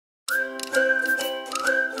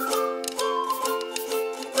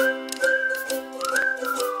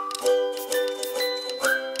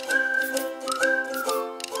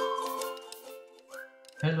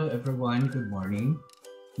everyone. Good morning.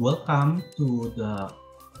 Welcome to the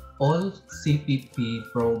All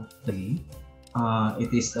CPP Pro 3.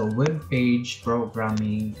 It is a web page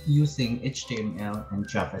programming using HTML and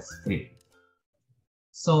JavaScript.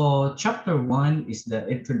 So chapter 1 is the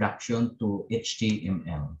introduction to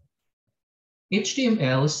HTML.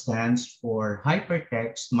 HTML stands for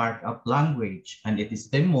Hypertext Markup Language, and it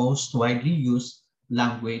is the most widely used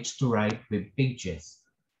language to write web pages.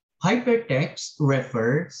 Hypertext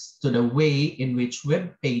refers to the way in which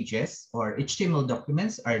web pages or HTML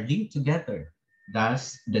documents are linked together.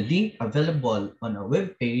 Thus, the link available on a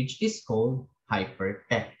web page is called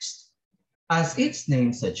hypertext. As its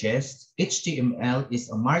name suggests, HTML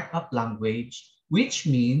is a markup language, which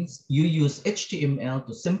means you use HTML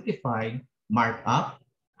to simplify markup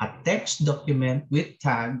a text document with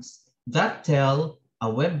tags that tell a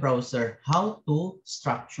web browser how to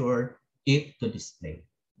structure it to display.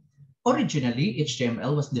 Originally,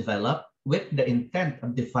 HTML was developed with the intent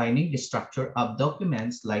of defining the structure of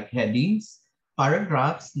documents like headings,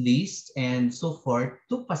 paragraphs, lists, and so forth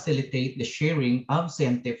to facilitate the sharing of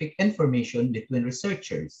scientific information between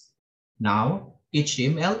researchers. Now,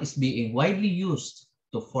 HTML is being widely used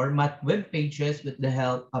to format web pages with the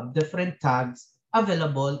help of different tags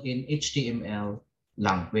available in HTML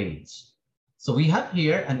language. So we have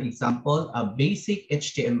here an example of basic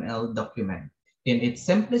HTML document. In its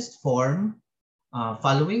simplest form,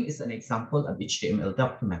 following is an example of HTML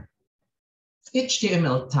document.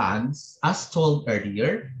 HTML tags, as told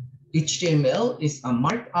earlier, HTML is a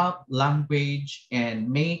markup language and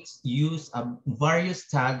makes use of various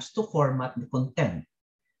tags to format the content.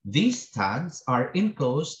 These tags are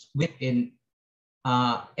enclosed within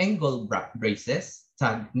angle braces,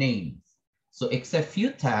 tag names. So except few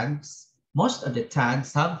tags, most of the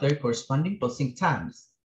tags have their corresponding closing tags.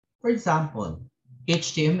 For example,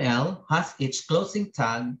 HTML has its closing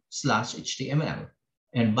tag /HTML,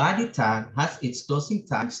 and body tag has its closing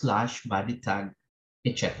tag /body tag,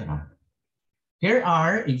 etc. Here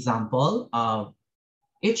are examples of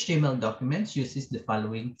HTML documents uses the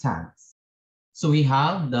following tags. So we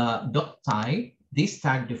have the doc type. This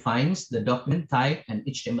tag defines the document type and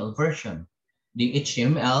HTML version. The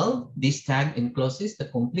HTML, this tag encloses the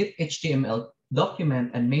complete HTML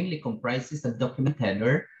document and mainly comprises the document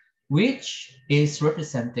header, which is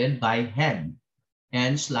represented by head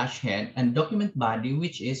and /head, and document body,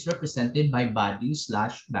 which is represented by body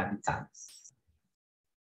 /body tags.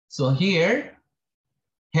 So here,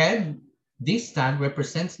 head, this tag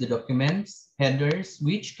represents the document's headers,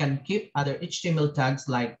 which can keep other HTML tags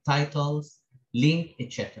like titles, link,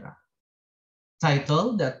 etc.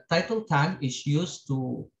 Title, the title tag is used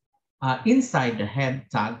to inside the head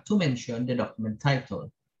tag to mention the document title.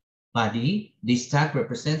 Body, this tag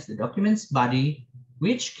represents the document's body,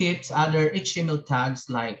 which keeps other HTML tags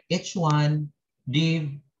like h1, div,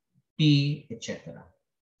 p, etc.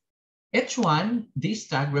 h1, this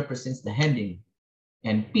tag represents the heading,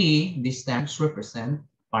 and p, these tags represent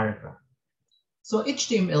paragraph. So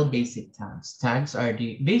HTML basic tags. Tags are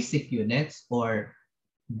the basic units or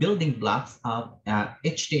building blocks of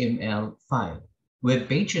HTML file. Web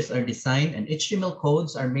pages are designed and HTML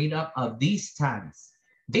codes are made up of these tags.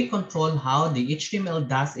 They control how the HTML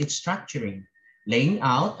does its structuring, laying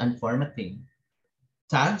out, and formatting.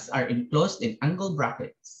 Tags are enclosed in angle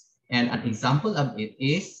brackets, and an example of it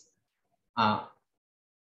is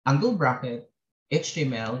angle bracket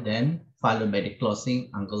HTML, then followed by the closing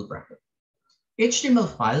angle bracket. HTML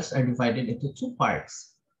files are divided into two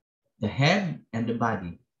parts, the head and the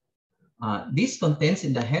body. These contents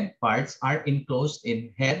in the head parts are enclosed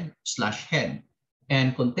in head/head,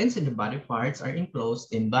 and contents in the body parts are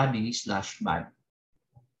enclosed in body/body.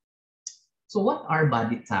 So what are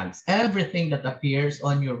body tags? Everything that appears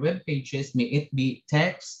on your web pages, may it be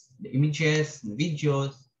text, the images, the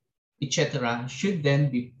videos, etc., should then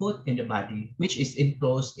be put in the body, which is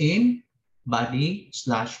enclosed in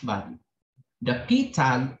body/body. The P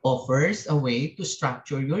tag offers a way to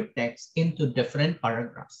structure your text into different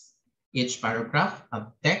paragraphs. Each paragraph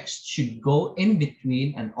of text should go in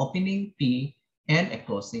between an opening P and a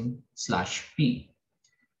closing /P.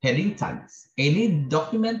 Heading tags. Any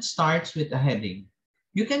document starts with a heading.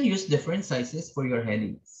 You can use different sizes for your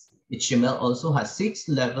headings. HTML also has 6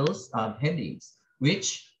 levels of headings,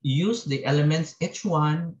 which use the elements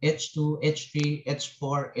H1, H2, H3,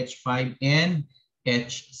 H4, H5, and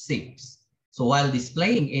H6. So while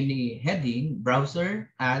displaying any heading,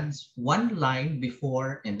 browser adds one line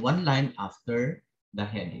before and one line after the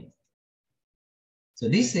heading. So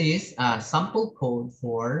this is a sample code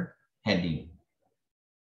for heading.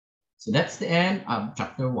 So that's the end of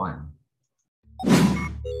chapter 1.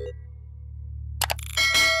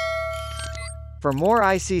 For more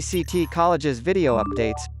ICCT College's video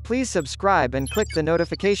updates, please subscribe and click the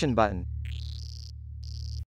notification button.